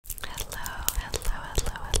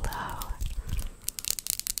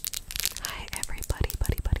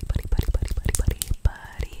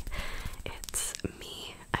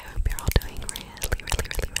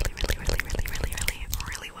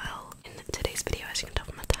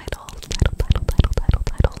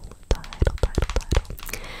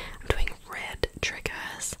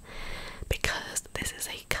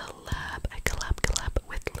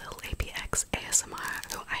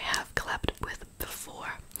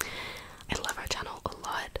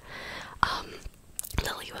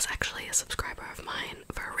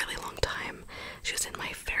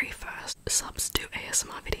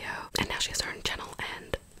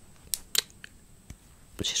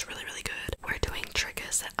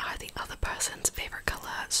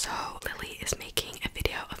So Lily is making a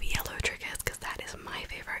video of yellow triggers because that is my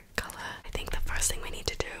favorite color. I think the first thing we need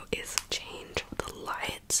to do is change the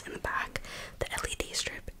lights in the back. The LED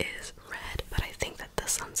strip is red, but I think that the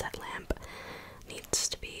sunset lamp needs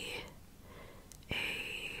to be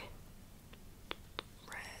a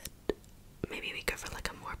red. Maybe we go for like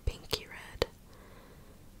a more pinky red.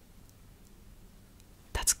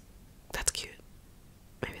 That's cute.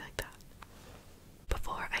 Maybe like that.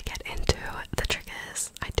 Before I get into the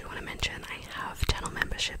triggers, I do want to mention I have channel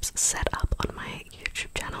memberships set up on my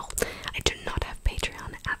YouTube channel. I do not have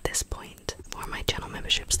Patreon at this point. For my channel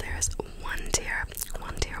memberships, there is one tier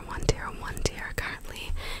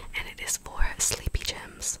currently, and it is for Sleepy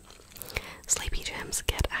Gems. Sleepy Gems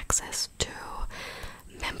get access to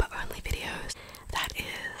member-only videos. That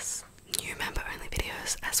is new member-only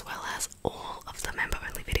videos, as well as all of the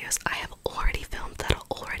member-only videos I have already filmed that are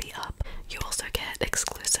already up. You also get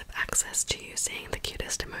exclusive access to using the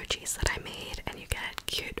cutest emojis that I made, and you get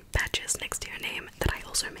cute badges next to your name that I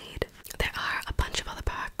also made. There are a bunch of other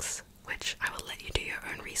perks, which I will let you do your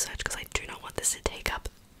own research because I do not want this to take up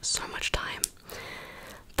so much time.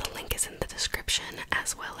 The link is in the description,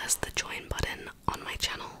 as well as the join button on my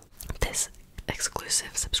channel. This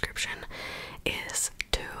exclusive subscription is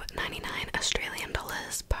 $2.99 Australian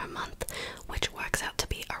dollars per month, which works out to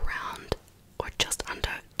be around or just under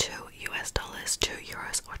 $2 US,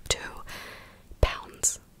 €2 or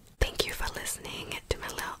 £2. Thank you for listening to my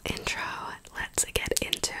little intro. Let's get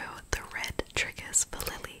into the red triggers for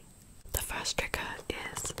Lily. The first trigger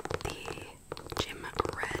is the Gym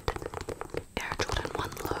Red Air Jordan 1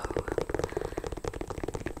 Low.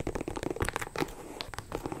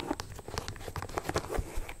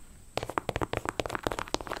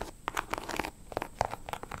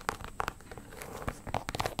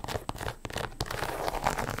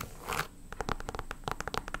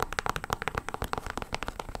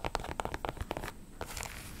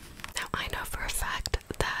 Now I know for a fact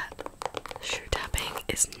that shoe tapping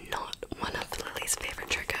is not one of Lily's favorite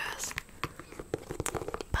triggers,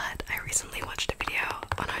 but I recently watched a video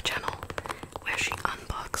on her channel where she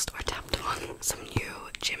unboxed or tapped on some new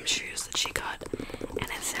gym shoes that she got, and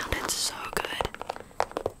it sounded so good.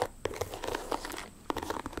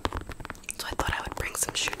 So I thought I would bring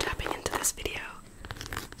some shoe tapping into this video.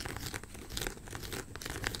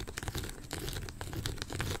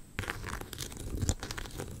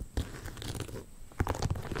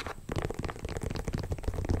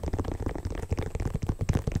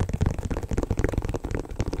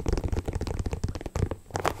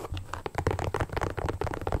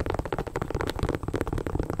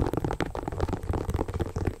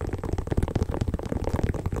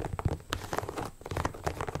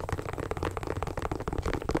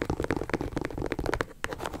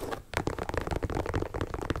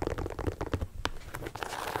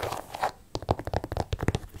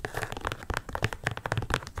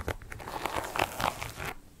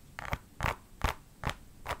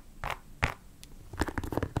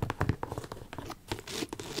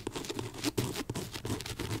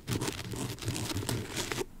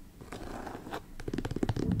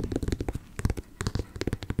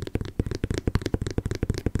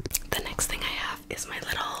 Is my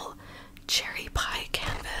little cherry pie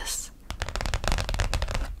canvas.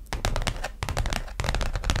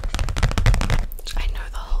 I know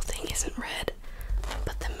the whole thing isn't red,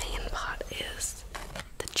 but the main part is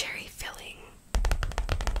the cherry filling.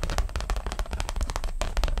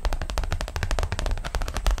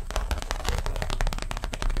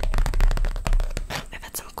 I've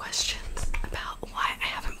had some questions about why I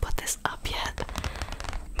haven't put this up yet,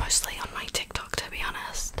 mostly on my TikTok to be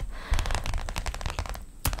honest.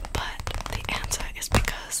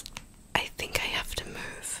 Because I think I have to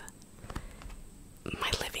move.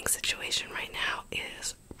 My living situation right now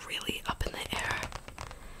is really up in the air,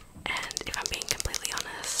 and if I'm being completely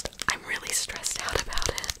honest, I'm really stressed out about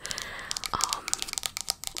it.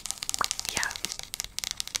 Yeah.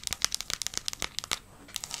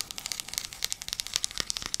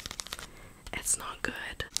 It's not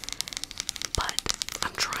good, but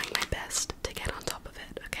I'm trying my best to get on top of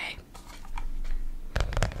it, okay?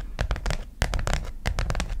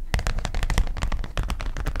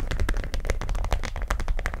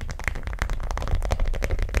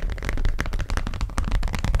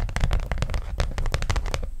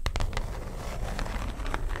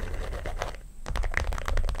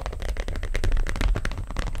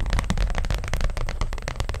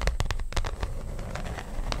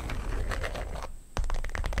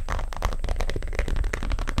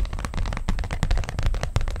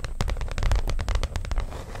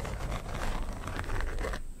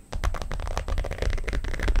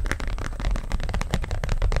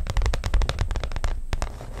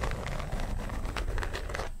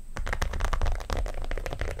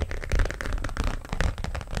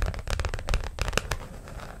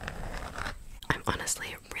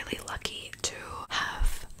 really lucky to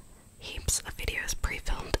have heaps of videos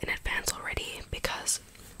pre-filmed in advance already, because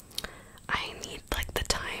I need like the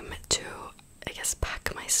time to, I guess,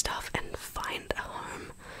 pack my stuff and find a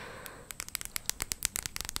home.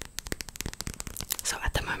 So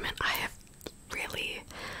at the moment I have really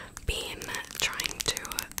been trying to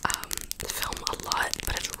film a lot,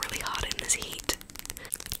 but it's really hard in this heat.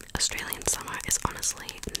 Australian summer is honestly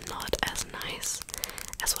not as nice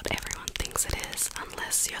as what everyone thinks it is,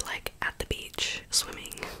 unless you're like at the beach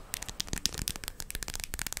swimming.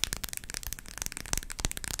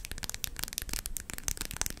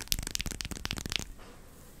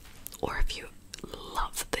 Or if you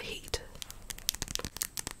love the heat.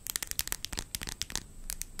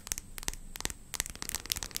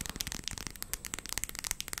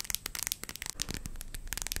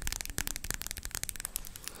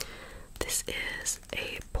 This is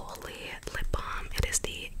a Poly lip balm. It is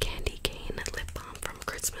the Candy Cane lip balm from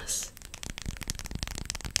Christmas.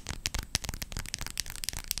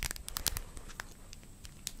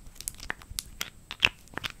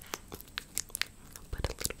 Put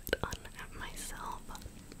a little bit on myself. I'll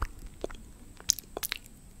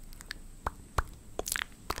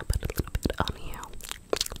put a little bit on you.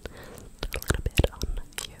 Put a little bit on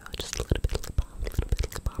you. Just a little bit of lip balm. A little bit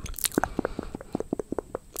of lip balm.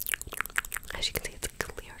 As you can see, it's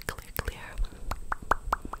clear, clear, clear.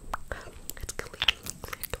 It's clear,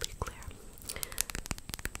 clear, clear, clear.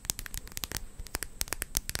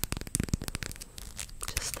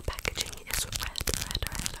 Just the packaging is red, red,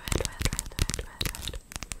 red, red, red, red, red, red, red.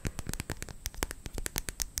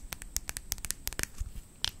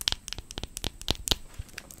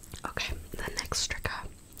 Okay, the next trigger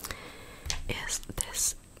is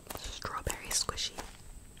this strawberry squishy,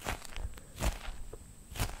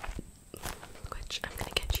 which I'm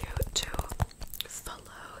gonna get you to follow.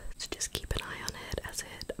 So just keep an eye on it as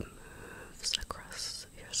it moves across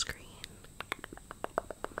your screen.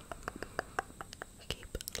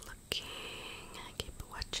 Keep looking, keep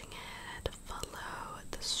watching it. Follow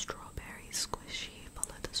the strawberry squishy.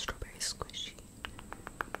 Follow the strawberry squishy.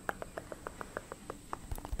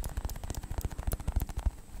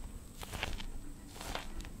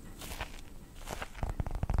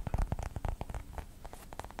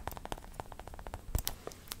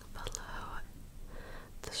 Follow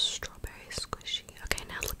the strawberry squishy. Okay,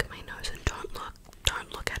 now look at my nose and don't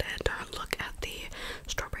look at it. Don't look at the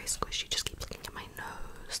strawberry squishy. Just keep looking at my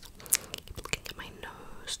nose. Keep looking at my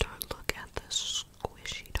nose. Don't look at the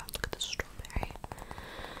squishy. Don't look at the strawberry.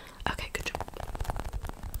 Okay, good job.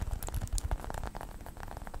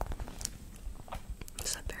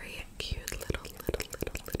 It's a very cute little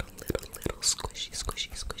squishy, squishy,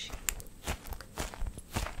 squishy.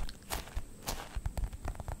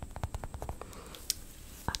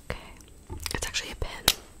 Okay, it's actually a pen,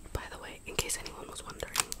 by the way, in case anyone was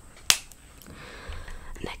wondering.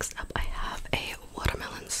 Next up, I have a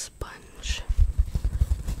watermelon sponge.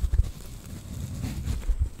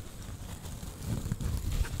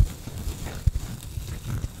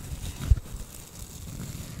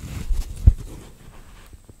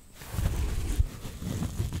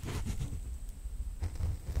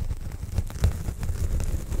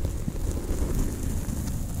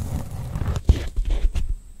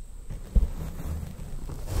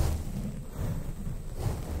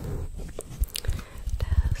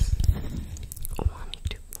 Test 1,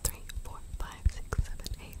 2, 3, 4, 5, 6, 7,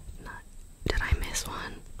 8, 9. Did I miss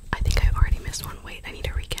one? I think I already missed one. Wait, I need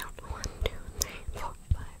to recount. 1, 2, 3, 4,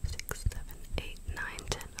 5, 6, 7, 8, 9,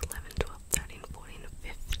 10, 11, 12, 13, 14,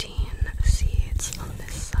 15 seeds on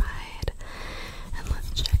this side. And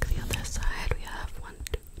let's check the other side. We have 1,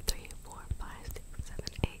 2, 3, 4, 5, 6, 7,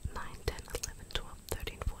 8, 9, 10, 11, 12,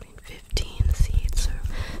 13, 14, 15 seeds. So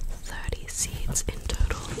 30 seeds in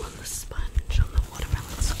total on the sponge, on the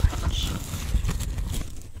watermelon sponge.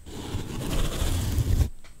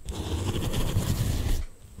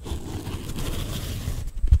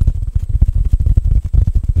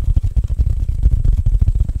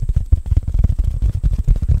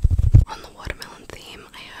 On the watermelon theme,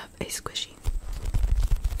 I have a squishy.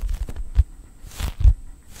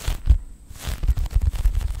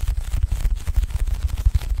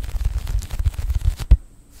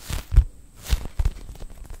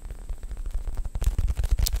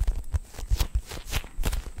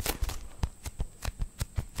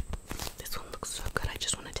 This one looks so good, I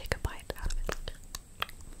just want to take a bite out of it.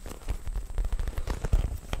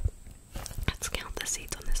 Let's count the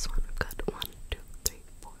seeds on this one. We've got 1, 2, 3,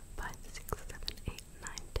 4, 5, 6, 7, 8, 9,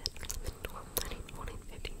 10, 11, 12, 13, 14,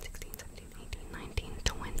 15, 16, 17, 18, 19,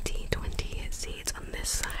 20 seeds on this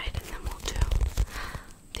side, and then we'll do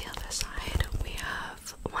the other side. We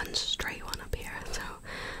have 1,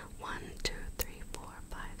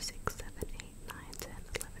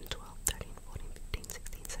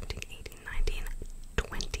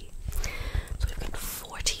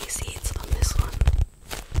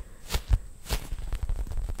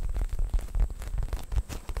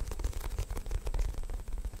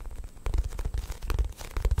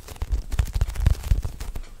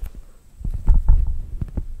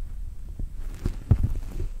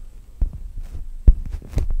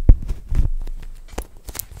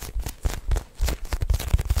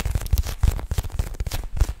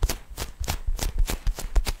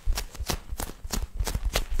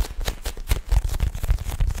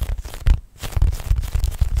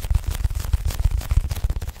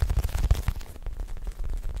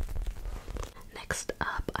 Next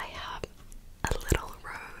up, I have a little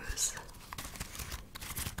rose.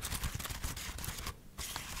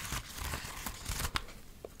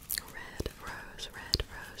 Red rose, red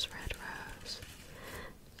rose, red rose.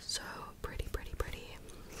 So pretty, pretty, pretty.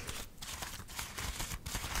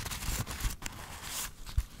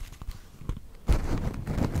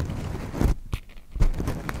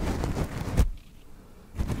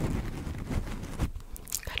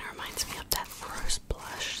 Kind of reminds me of that rose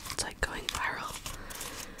blush that's like going viral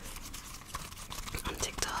on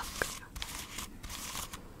TikTok.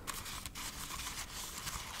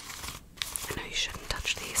 I know you shouldn't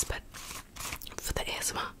touch these, but for the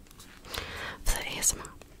ASMR. For the ASMR.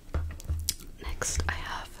 Next, I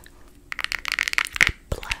have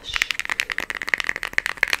blush.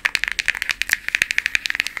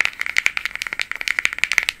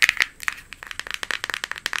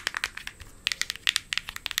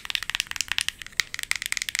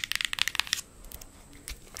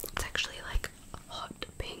 It's actually like hot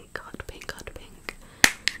pink, hot pink, hot pink.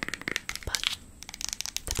 But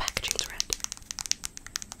the packaging's red.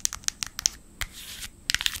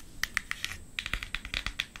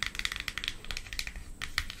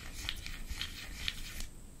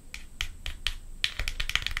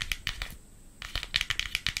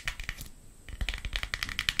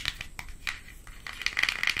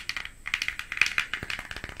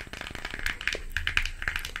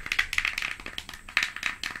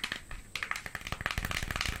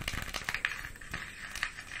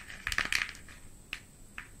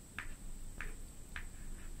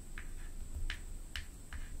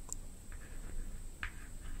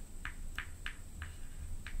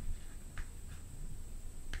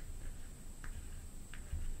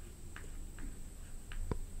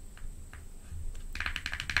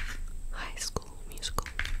 High School Musical.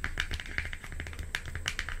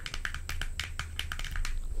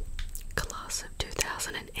 Class of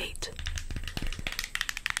 2008.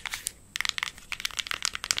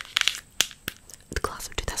 The class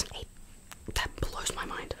of 2008. That blows my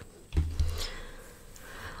mind.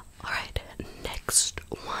 Alright, next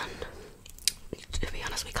one. To be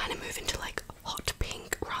honest, we kind of move into like hot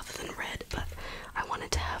pink rather than red, but I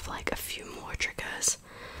wanted to have like a few more triggers.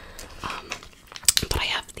 But I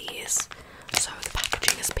have these. So the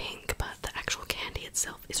packaging is pink, but the actual candy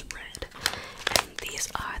itself is red. And these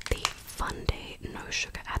are the Fun Day No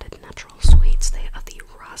Sugar Added Natural Sweets. They are the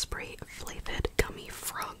raspberry flavored gummy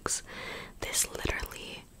frogs. This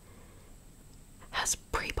literally has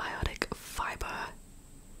prebiotic fiber.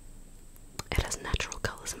 It has natural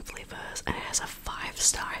colors and flavors, and it has a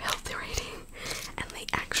 5-star health rating. And they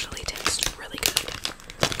actually taste really good.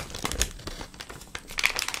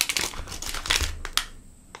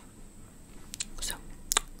 So,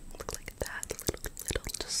 look like that.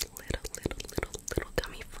 Little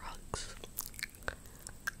gummy frogs.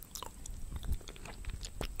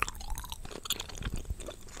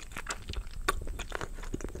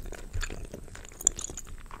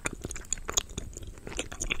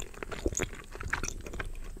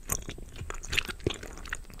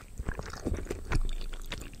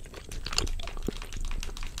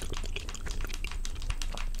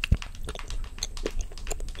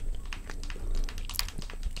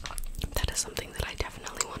 That is something that I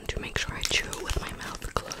definitely want to make sure I chew with my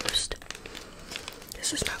mouth closed.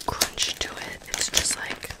 There's no crunch to it, it's just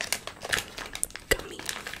like gummy.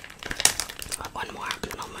 One more and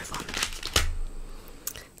then I'll move on.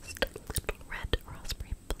 Little red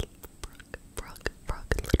raspberry frog,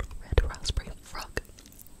 little red raspberry frog.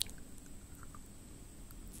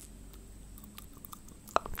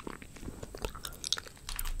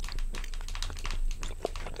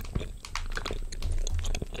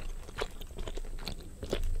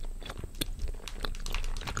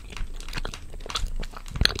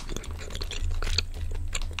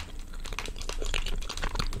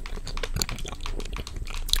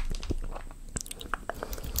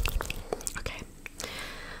 Okay,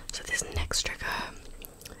 so this next trigger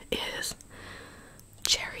is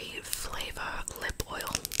cherry flavor lip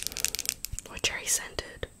oil, or cherry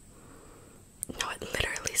scented. No, it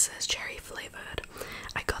literally says cherry flavored.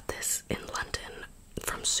 I got this in London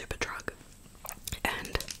from Superdrug,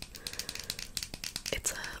 and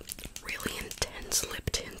it's a really intense lip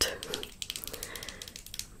tint,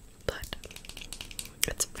 but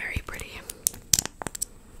it's very pretty.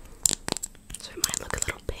 So it might look a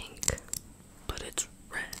little pink, but it's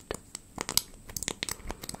red.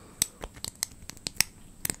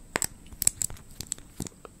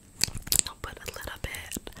 I'll put a little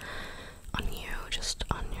bit on you, just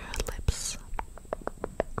on your lips.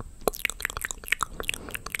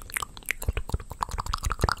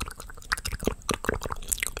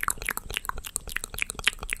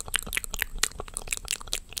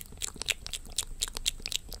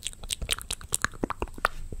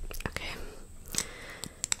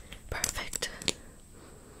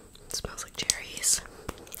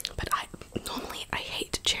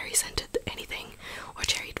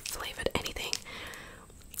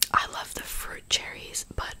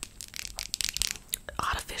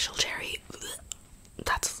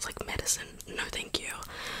 medicine, no thank you.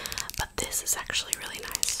 But this is actually really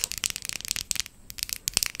nice.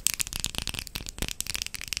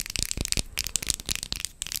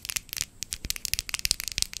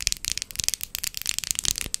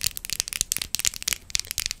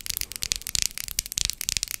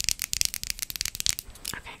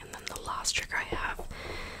 Okay, and then the last trigger I have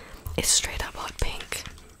is straight up hot pink.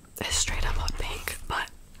 It's straight up hot pink, but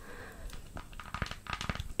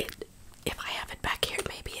if I have it back here,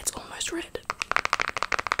 maybe it's almost red.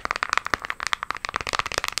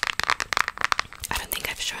 I don't think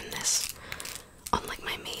I've shown this on like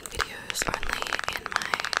my main videos, only in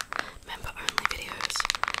my member only videos,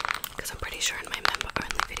 because I'm pretty sure in my member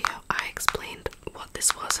only video I explained what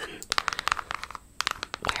this was and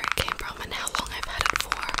where it came from and how long I've had it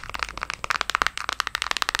for.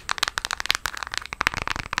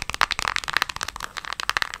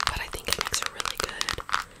 But I think it makes a really good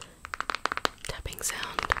tapping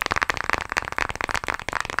sound.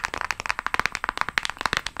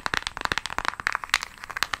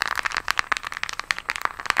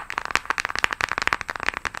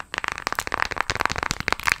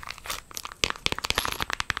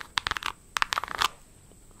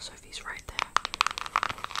 Sophie's right there.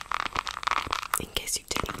 In case you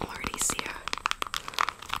didn't already see her.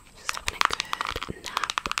 She's having a good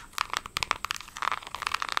nap.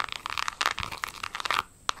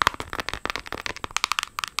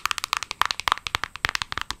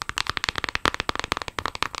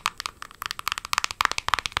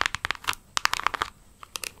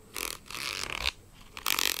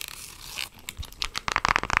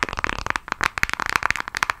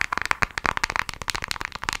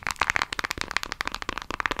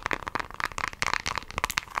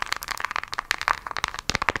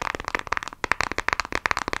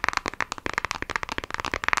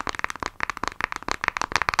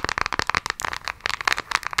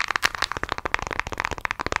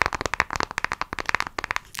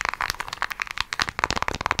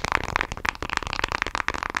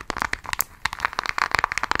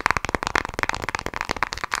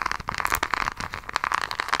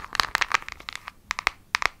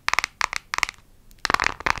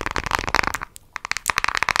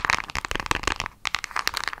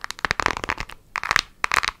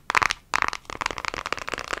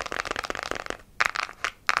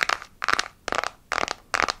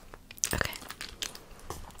 Okay,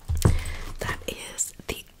 that is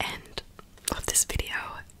the end of this video,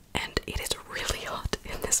 and it is really hot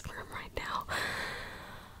in this room right now.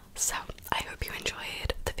 So I hope you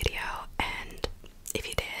enjoyed the video, and if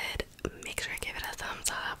you did, make sure to give it a thumbs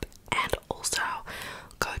up, and also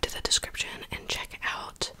go to the description and check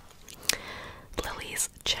out Lily's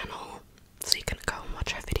channel so you can go and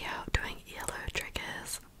watch her video doing yellow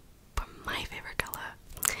triggers for my favorite color.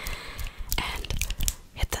 And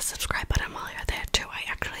hit the subscribe button while you're there too. I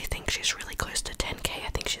actually think she's really close to 10k. I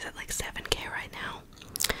think she's at like 7k right now.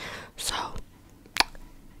 So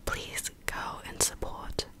please go and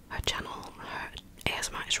support her channel. Her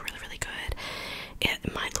ASMR is really, really good.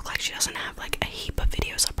 It might look like she doesn't have like a heap of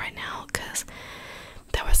videos up right now because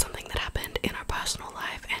there was something that happened in her personal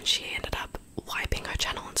life and she ended up wiping her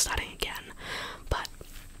channel and starting again. But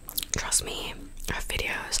trust me, her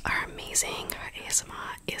videos are amazing. Her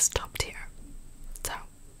ASMR is top tier. So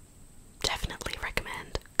definitely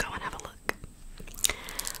recommend go and have a look.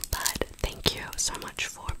 But thank you so much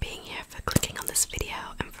for